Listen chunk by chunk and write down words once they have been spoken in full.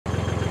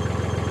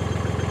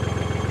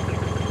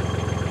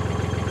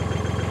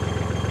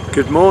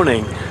Good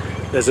morning.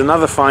 There's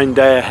another fine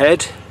day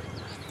ahead.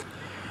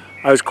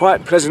 I was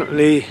quite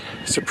pleasantly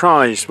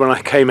surprised when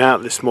I came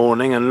out this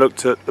morning and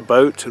looked at the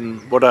boat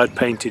and what I'd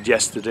painted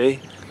yesterday.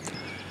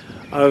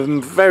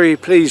 I'm very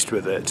pleased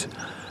with it.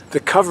 The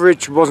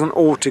coverage wasn't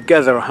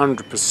altogether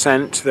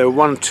 100%. There were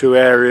one or two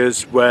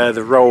areas where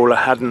the roller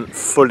hadn't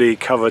fully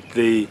covered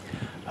the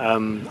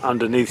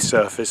underneath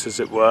surface,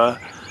 as it were.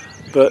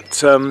 But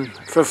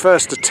for a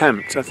first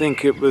attempt, I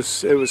think it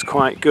was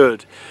quite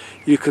good.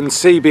 You can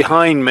see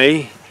behind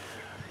me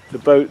the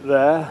boat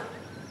there.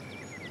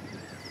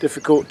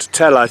 Difficult to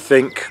tell, I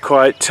think,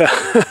 quite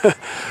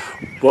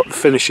what the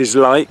finish is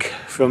like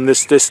from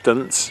this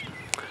distance.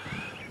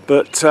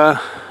 But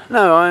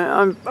no,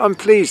 I'm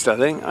pleased.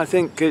 I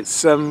think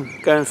it's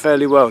going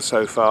fairly well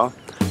so far.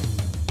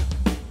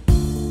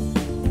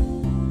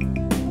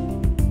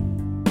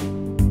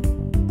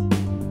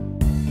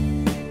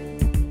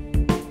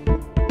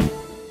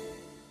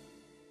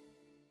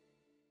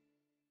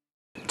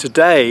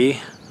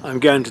 Today I'm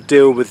going to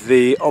deal with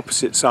the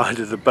opposite side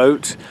of the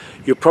boat.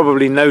 You'll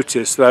probably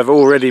notice that I've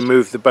already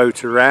moved the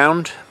boat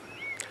around.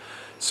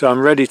 So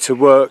I'm ready to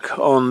work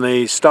on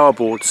the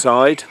starboard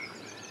side.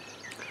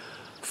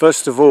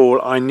 First of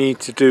all, I need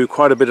to do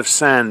quite a bit of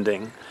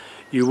sanding.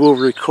 You will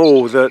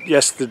recall that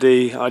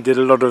yesterday I did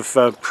a lot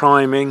of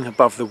priming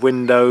above the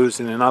windows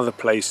and in other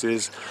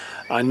places.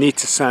 I need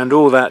to sand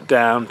all that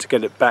down to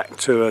get it back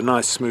to a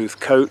nice smooth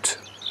coat,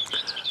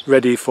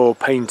 ready for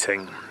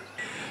painting.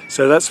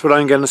 So that's what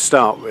I'm going to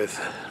start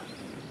with.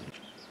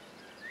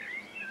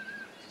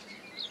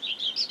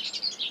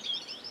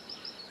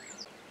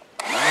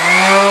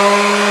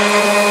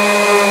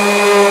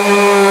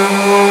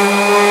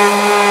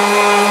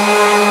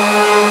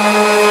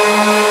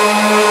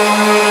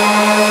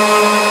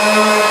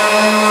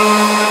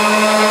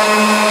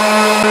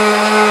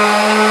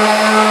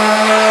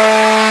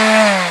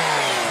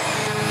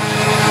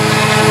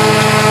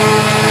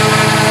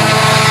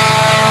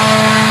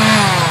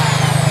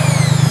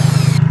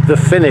 The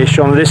finish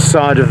on this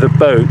side of the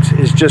boat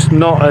is just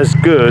not as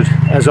good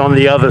as on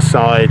the other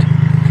side.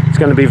 It's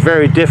going to be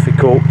very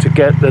difficult to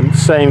get the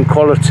same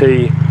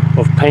quality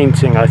of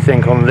painting, I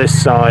think, on this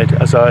side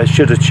as I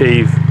should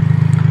achieve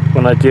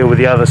when I deal with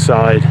the other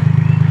side.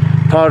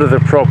 Part of the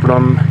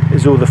problem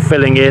is all the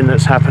filling in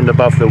that's happened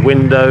above the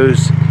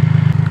windows.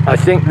 I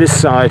think this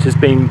side has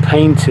been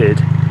painted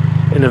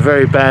in a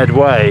very bad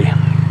way.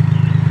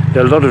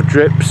 There are a lot of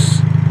drips.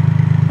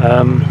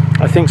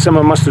 I think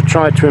someone must have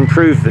tried to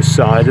improve this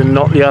side and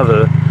not the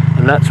other,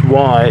 and that's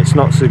why it's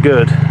not so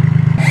good.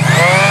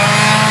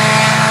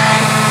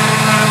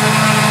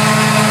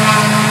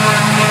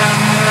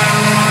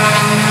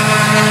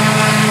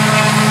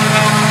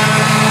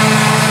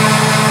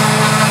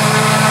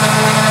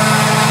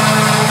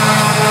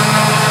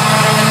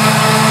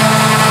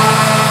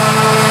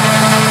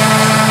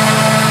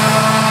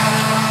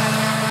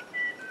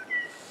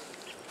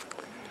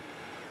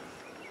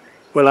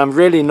 Well, I'm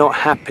really not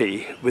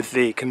happy with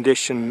the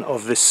condition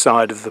of this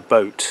side of the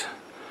boat.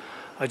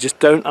 I just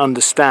don't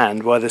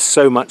understand why there's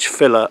so much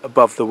filler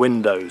above the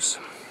windows.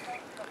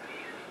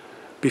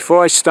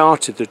 Before I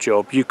started the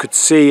job, you could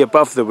see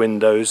above the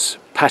windows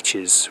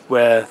patches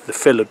where the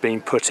fill had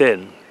been put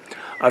in.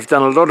 I've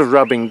done a lot of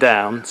rubbing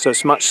down, so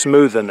it's much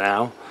smoother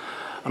now.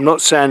 I'm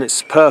not saying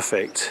it's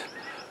perfect,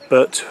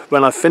 but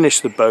when I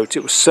finish the boat,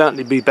 it will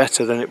certainly be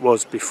better than it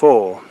was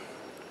before.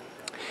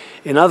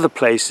 In other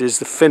places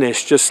the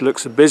finish just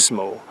looks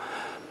abysmal,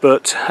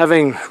 but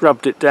having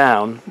rubbed it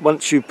down,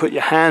 once you put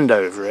your hand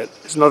over it,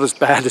 it's not as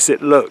bad as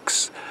it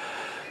looks.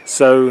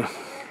 So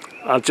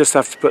I'll just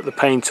have to put the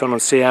paint on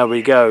and see how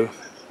we go.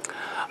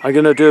 I'm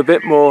going to do a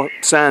bit more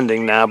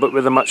sanding now, but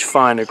with a much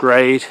finer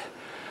grade,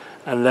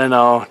 and then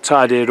I'll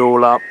tidy it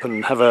all up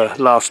and have a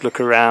last look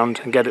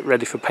around and get it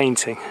ready for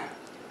painting.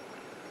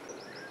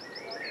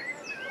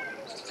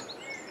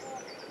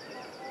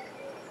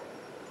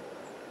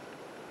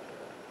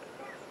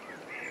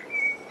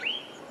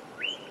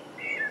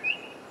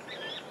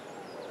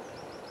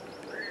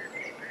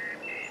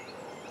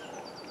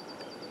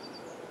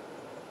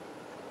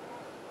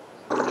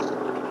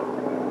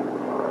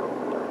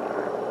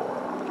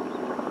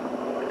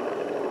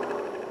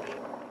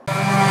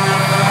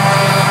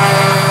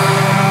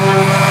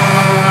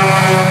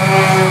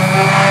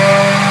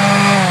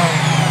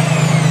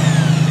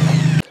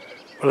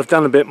 Well, I've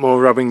done a bit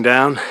more rubbing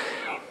down,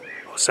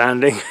 or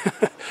sanding.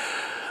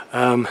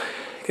 Going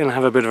to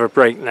have a bit of a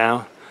break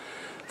now.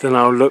 Then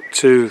I'll look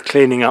to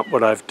cleaning up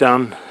what I've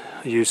done.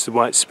 I use the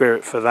white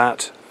spirit for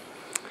that.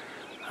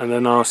 And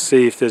then I'll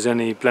see if there's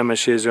any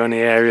blemishes or any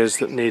areas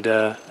that need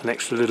an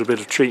extra little bit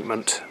of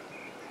treatment.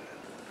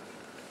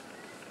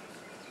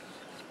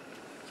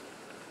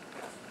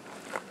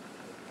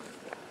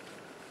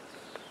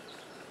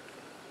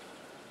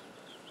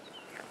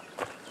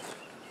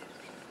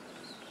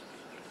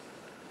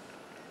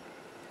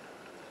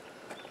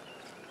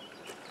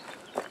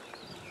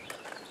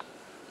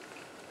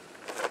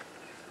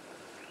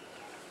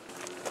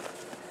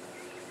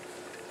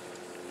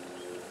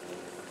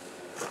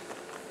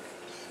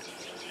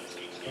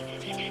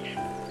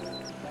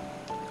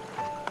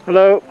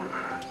 Hello.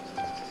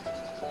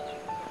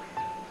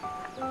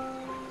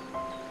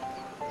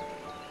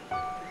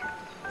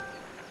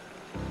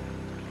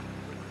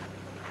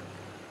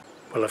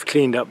 Well, I've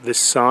cleaned up this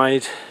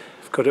side.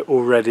 I've got it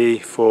all ready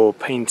for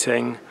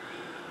painting.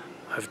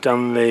 I've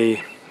done the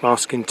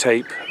masking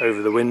tape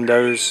over the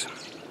windows.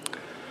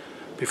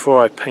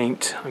 Before I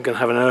paint, I'm going to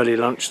have an early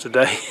lunch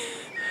today.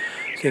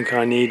 I think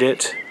I need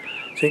it.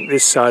 I think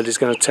this side is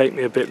going to take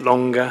me a bit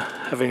longer,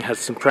 having had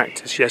some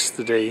practice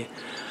yesterday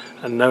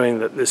and knowing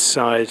that this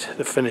side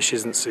the finish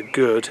isn't so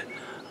good.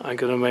 I'm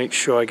going to make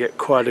sure I get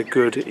quite a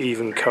good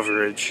even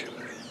coverage.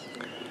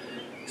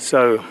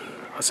 So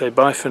I'll say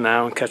bye for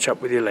now and catch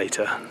up with you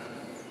later.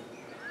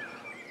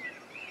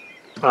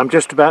 I'm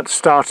just about to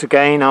start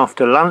again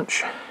after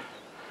lunch.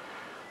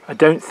 I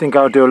don't think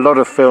I'll do a lot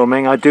of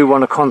filming. I do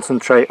want to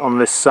concentrate on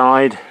this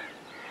side.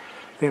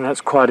 I think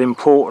that's quite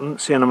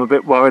important, seeing I'm a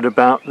bit worried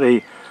about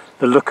the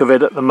look of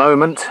it at the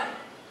moment.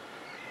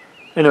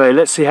 Anyway,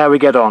 let's see how we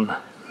get on.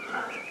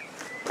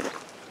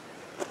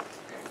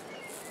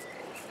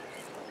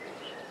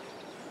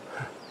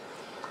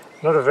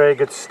 Not a very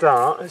good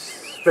start. It's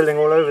spilling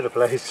all over the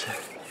place.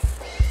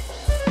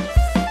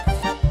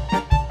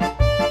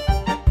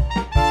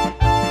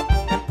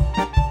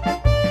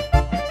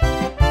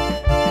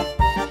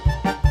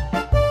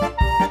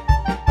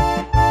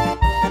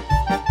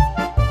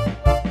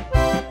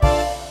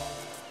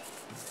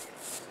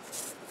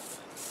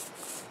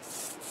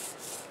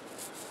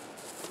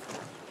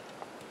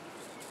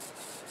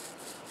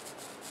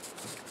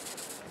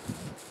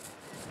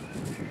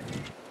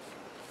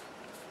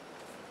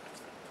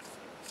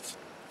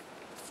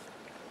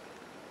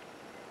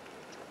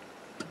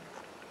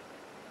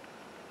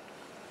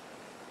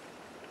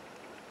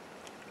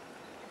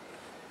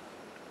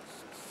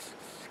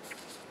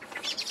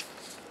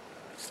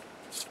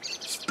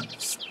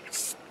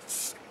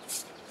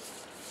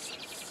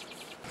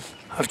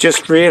 I've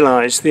just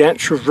realised the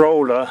actual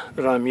roller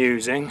that I'm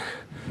using,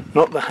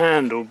 not the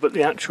handle but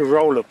the actual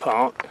roller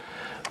part,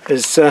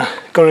 has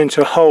gone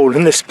into a hole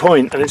in this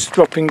point and it's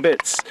dropping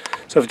bits,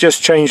 so I've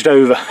just changed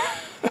over.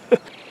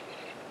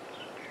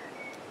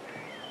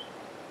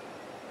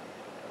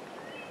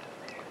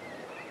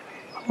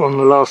 On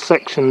the last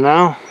section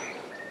now.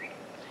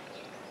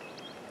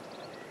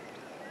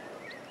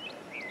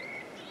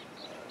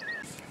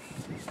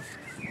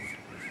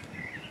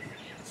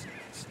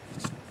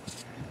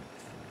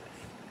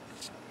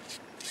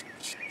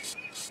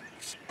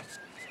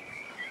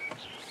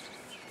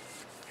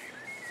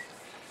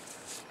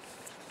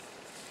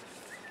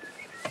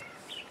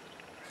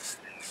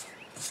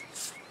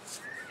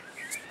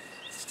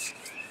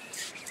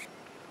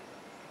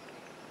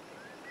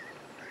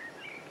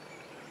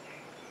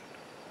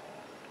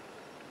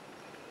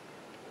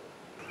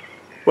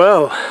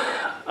 Well,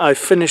 I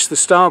finished the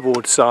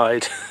starboard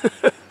side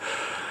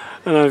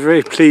and I'm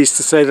very pleased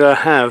to say that I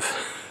have.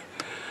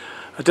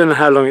 I don't know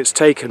how long it's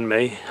taken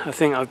me. I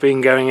think I've been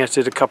going at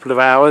it a couple of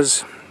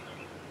hours.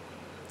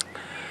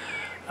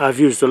 I've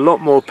used a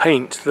lot more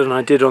paint than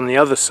I did on the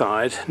other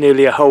side,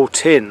 nearly a whole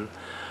tin.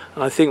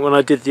 And I think when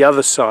I did the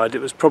other side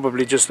it was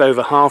probably just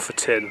over half a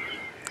tin.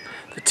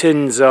 The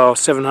tins are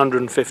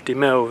 750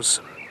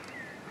 mils.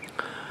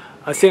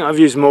 I think I've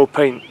used more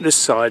paint this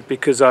side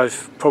because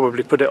I've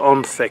probably put it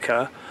on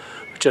thicker,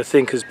 which I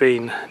think has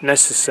been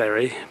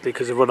necessary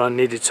because of what I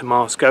needed to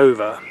mask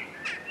over.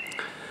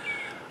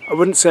 I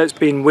wouldn't say it's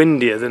been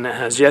windier than it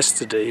has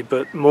yesterday,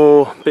 but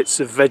more bits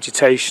of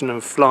vegetation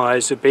and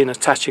flies have been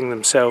attaching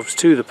themselves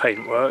to the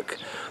paintwork,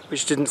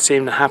 which didn't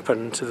seem to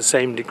happen to the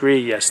same degree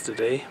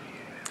yesterday.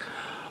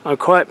 I'm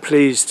quite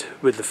pleased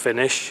with the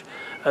finish.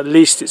 At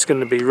least it's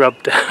going to be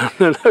rubbed down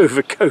and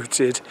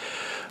overcoated,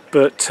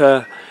 but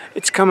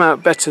it's come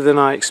out better than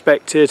I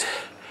expected.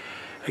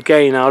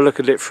 Again, I'll look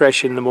at it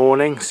fresh in the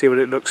morning, see what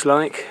it looks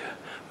like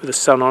with the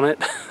sun on it.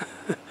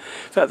 In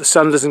fact, the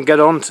sun doesn't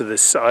get onto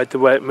this side the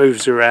way it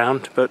moves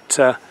around, but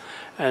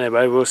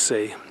anyway, we'll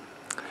see.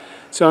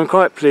 So I'm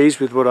quite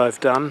pleased with what I've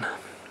done.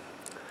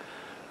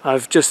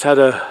 I've just had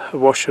a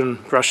wash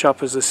and brush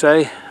up, as I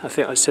say. I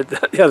think I said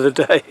that the other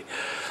day.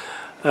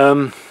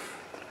 I'm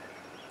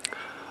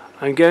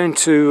going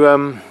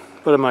to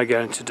what am I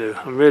going to do?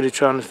 I'm really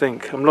trying to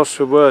think. I'm lost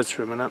for words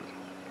for a minute.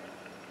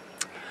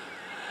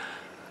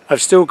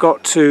 I've still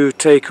got to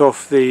take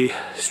off the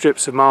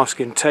strips of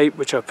masking tape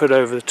which I put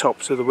over the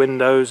tops of the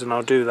windows, and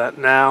I'll do that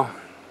now.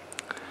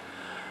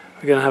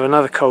 We're going to have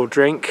another cold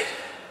drink,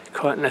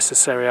 quite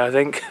necessary I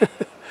think. And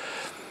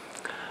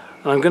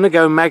I'm going to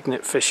go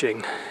magnet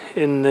fishing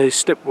in the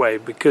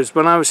slipway because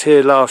when I was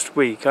here last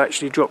week I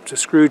actually dropped a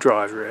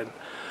screwdriver in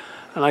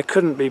and I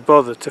couldn't be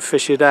bothered to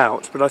fish it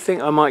out, but I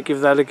think I might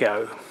give that a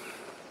go.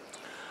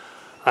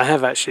 I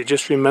have actually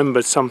just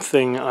remembered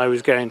something I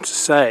was going to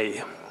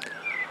say.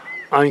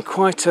 I'm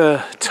quite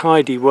a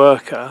tidy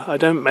worker. I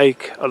don't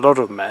make a lot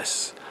of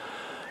mess,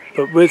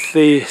 but with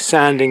the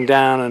sanding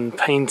down and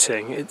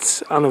painting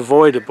it's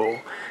unavoidable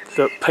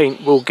that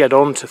paint will get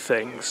onto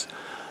things.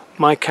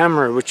 My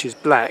camera, which is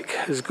black,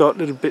 has got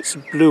little bits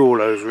of blue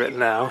all over it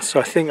now,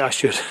 so I think I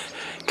should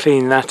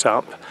clean that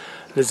up.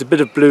 There's a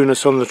bit of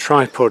blueness on the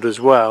tripod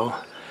as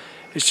well.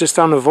 It's just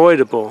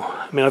unavoidable.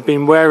 I mean, I've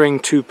been wearing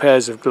 2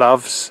 pairs of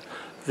gloves,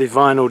 the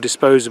vinyl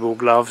disposable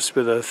gloves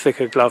with a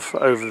thicker glove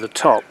over the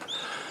top.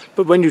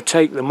 But when you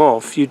take them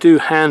off, you do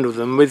handle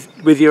them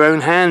with your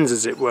own hands,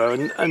 as it were,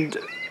 and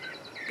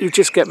you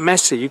just get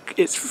messy.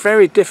 It's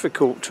very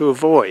difficult to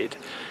avoid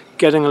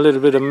getting a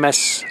little bit of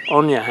mess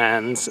on your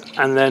hands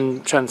and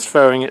then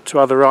transferring it to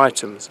other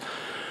items.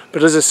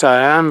 But as I say,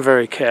 I am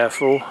very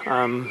careful.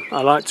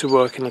 I like to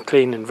work in a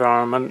clean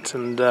environment,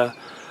 and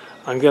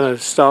I'm going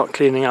to start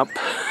cleaning up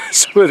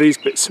some of these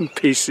bits and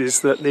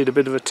pieces that need a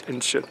bit of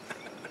attention.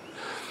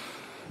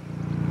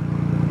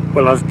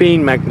 Well, I've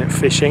been magnet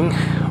fishing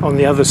on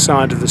the other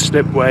side of the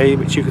slipway,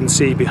 which you can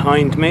see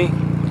behind me.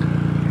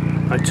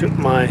 I took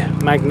my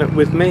magnet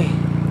with me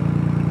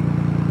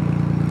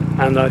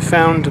and I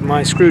found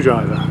my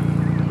screwdriver.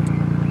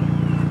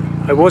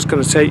 I was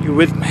going to take you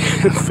with me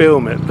and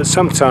film it, but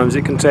sometimes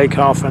it can take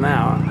half an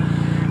hour.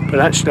 But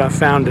actually I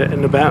found it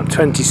in about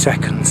 20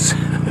 seconds.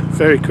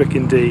 Very quick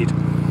indeed.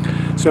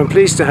 So I'm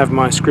pleased to have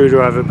my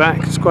screwdriver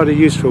back. It's quite a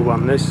useful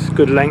one, this.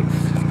 Good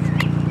length.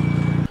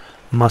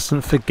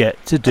 Mustn't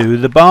forget to do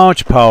the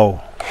barge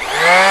pole.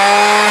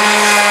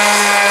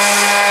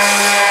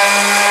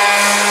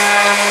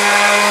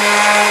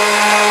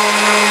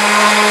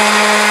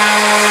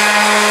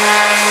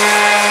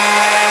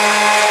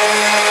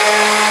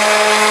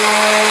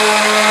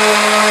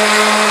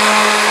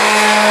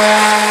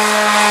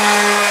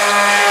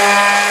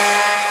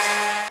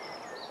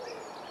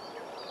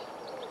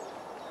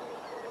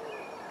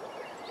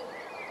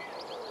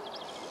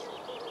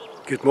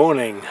 Good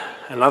morning,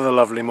 another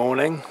lovely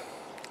morning.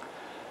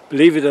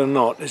 Believe it or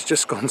not, it's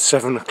just gone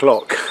 7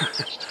 o'clock.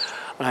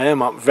 I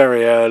am up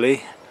very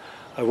early.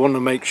 I want to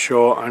make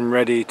sure I'm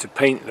ready to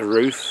paint the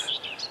roof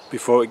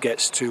before it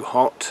gets too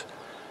hot.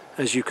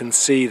 As you can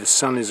see, the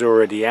sun is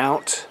already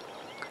out.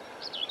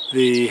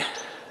 The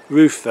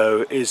roof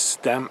though is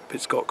damp,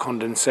 it's got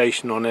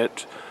condensation on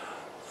it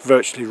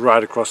virtually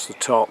right across the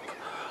top.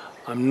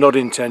 I'm not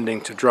intending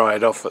to dry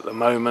it off at the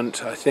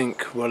moment. I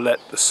think we'll let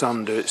the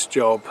sun do its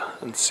job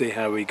and see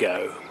how we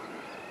go.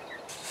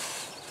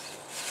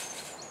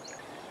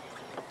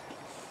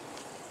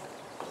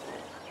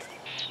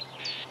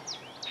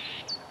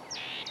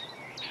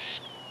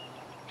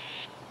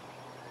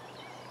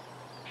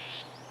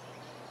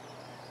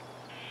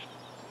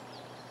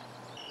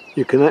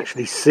 You can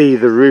actually see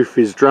the roof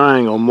is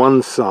drying on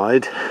one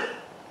side.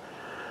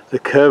 The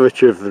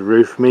curvature of the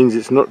roof means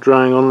it's not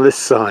drying on this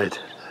side.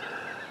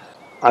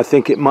 I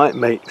think it might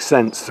make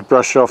sense to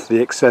brush off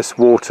the excess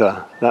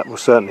water. That will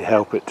certainly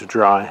help it to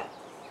dry.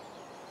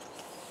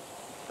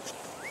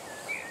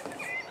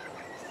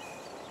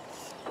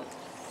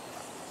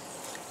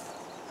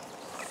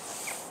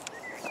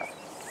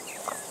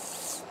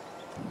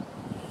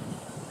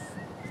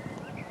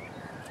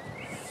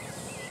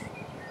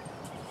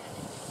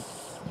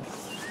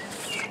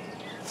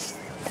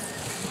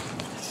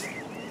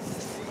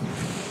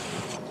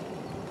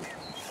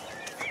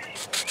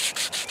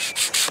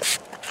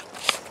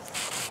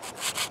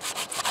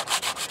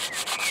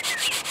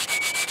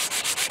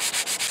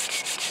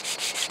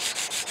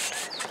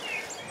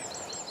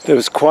 There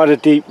was quite a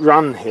deep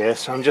run here,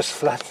 so I'm just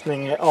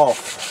flattening it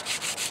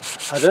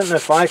off. I don't know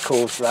if I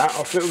caused that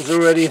or if it was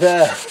already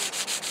there.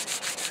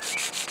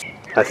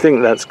 I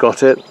think that's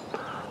got it.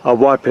 I'll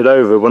wipe it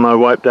over when I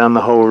wipe down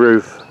the whole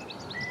roof.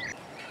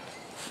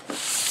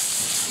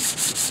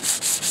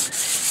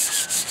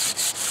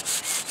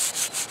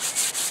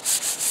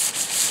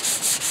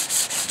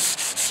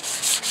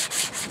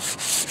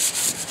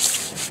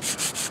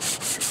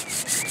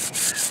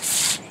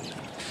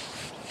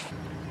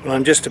 Well,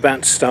 I'm just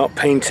about to start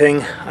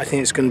painting. I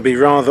think it's going to be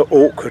rather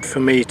awkward for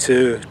me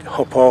to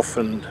hop off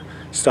and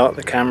start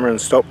the camera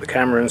and stop the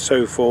camera and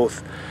so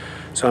forth.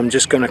 So I'm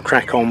just going to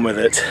crack on with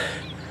it.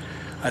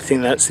 I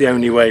think that's the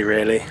only way,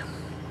 really.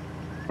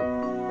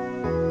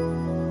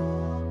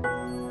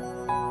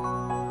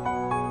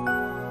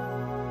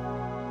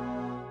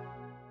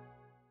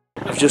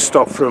 I've just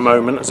stopped for a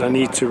moment as I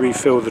need to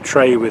refill the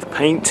tray with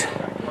paint.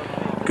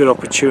 Good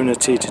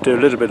opportunity to do a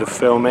little bit of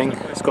filming.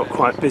 It's got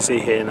quite busy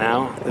here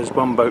now. There's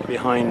one boat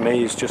behind me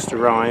who's just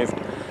arrived.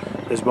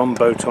 There's one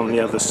boat on the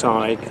other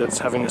side that's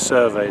having a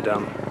survey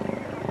done.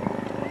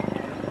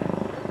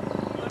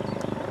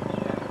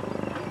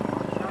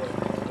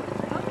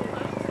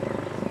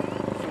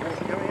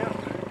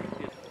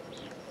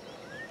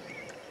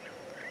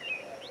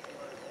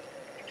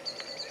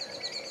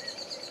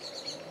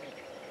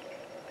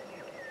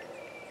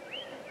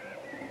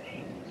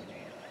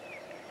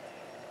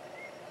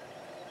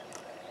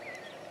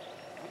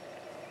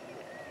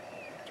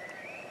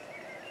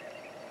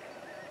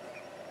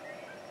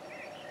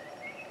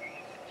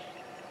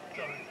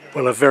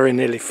 Well, I've very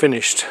nearly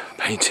finished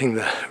painting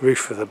the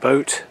roof of the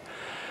boat.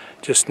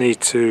 Just need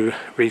to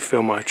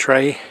refill my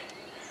tray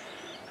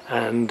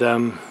and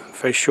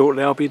very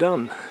shortly I'll be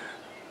done.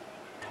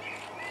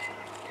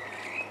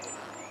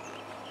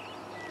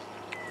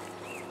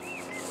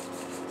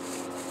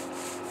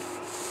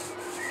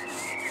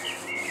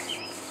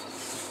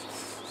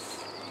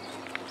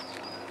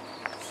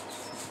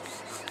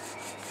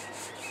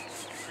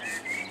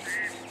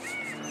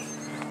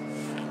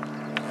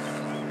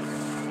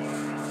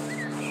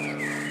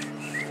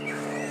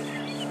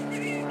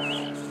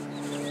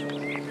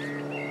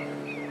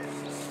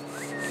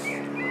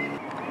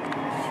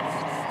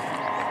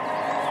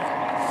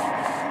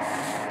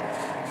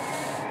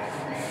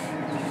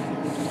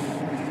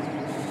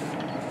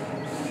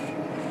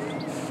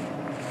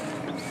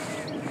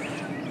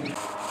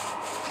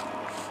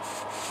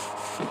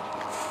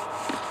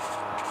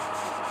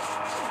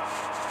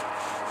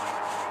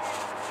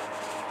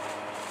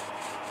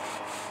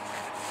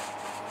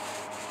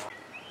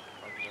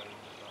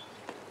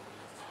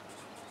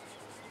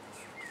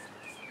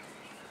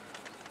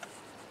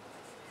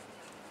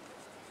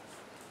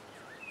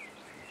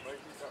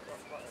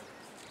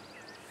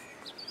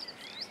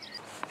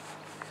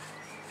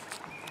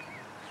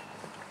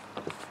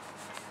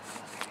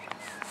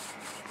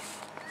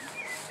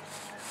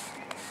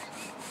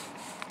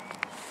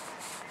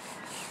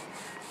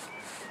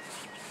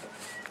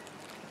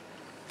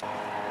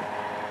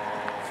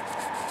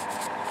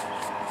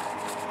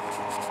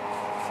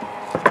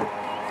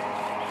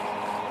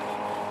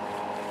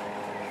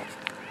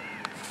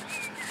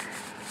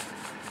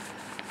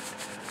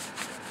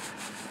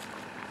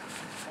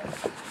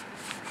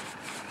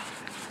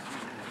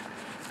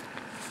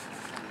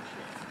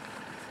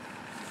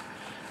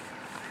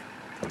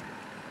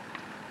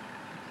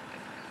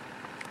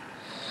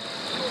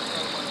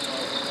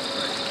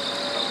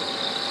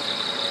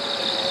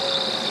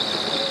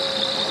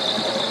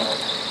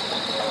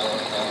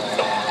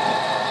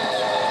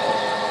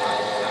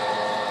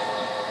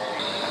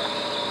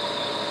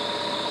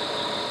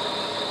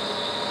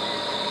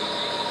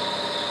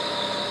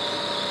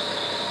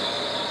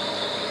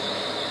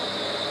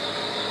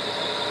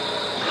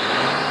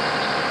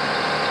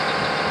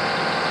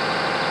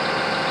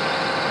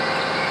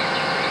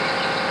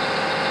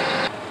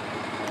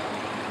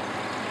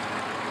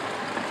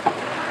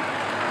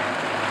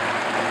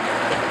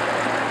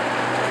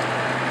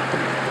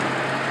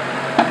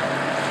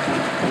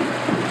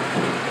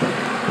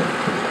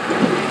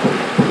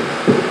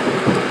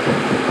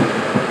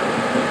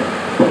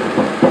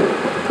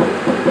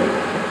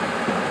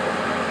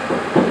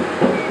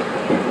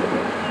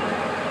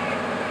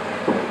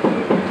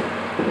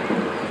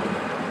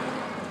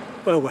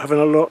 Well, we're having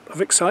a lot of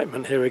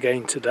excitement here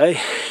again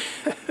today.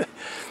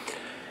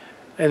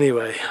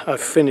 Anyway,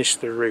 I've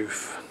finished the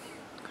roof.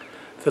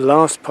 The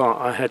last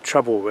part I had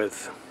trouble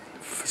with.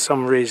 For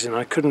some reason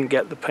I couldn't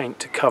get the paint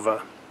to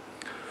cover.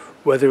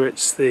 Whether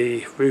it's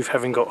the roof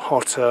having got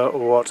hotter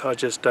or what, I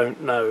just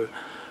don't know.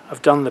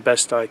 I've done the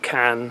best I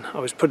can. I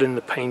was putting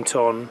the paint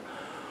on,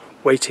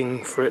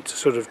 waiting for it to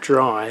sort of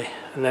dry,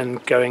 and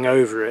then going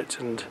over it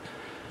and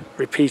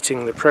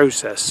repeating the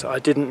process. I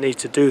didn't need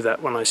to do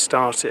that when I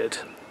started.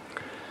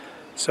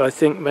 So I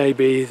think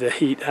maybe the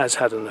heat has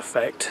had an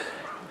effect.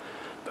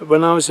 But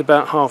when I was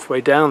about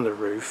halfway down the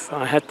roof,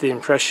 I had the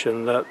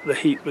impression that the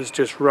heat was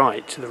just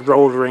right. The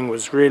rollering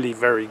was really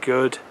very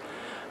good.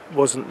 It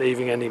wasn't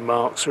leaving any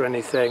marks or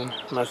anything.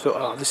 And I thought,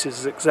 oh, this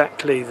is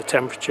exactly the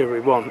temperature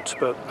we want.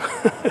 But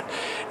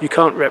you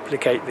can't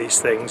replicate these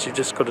things. You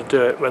just got to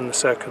do it when the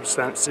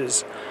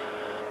circumstances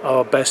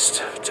are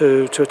best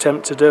to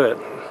attempt to do it.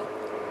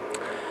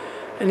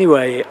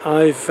 Anyway,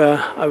 I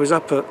was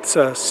up at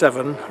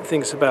 7, I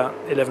think it's about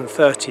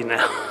 11:30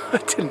 now. I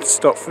didn't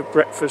stop for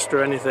breakfast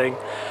or anything.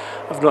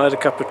 I've not had a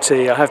cup of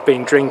tea. I have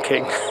been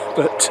drinking,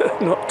 but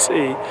not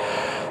tea.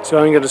 So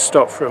I'm going to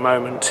stop for a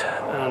moment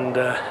and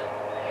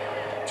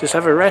just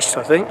have a rest,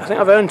 I think. I think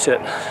I've earned it.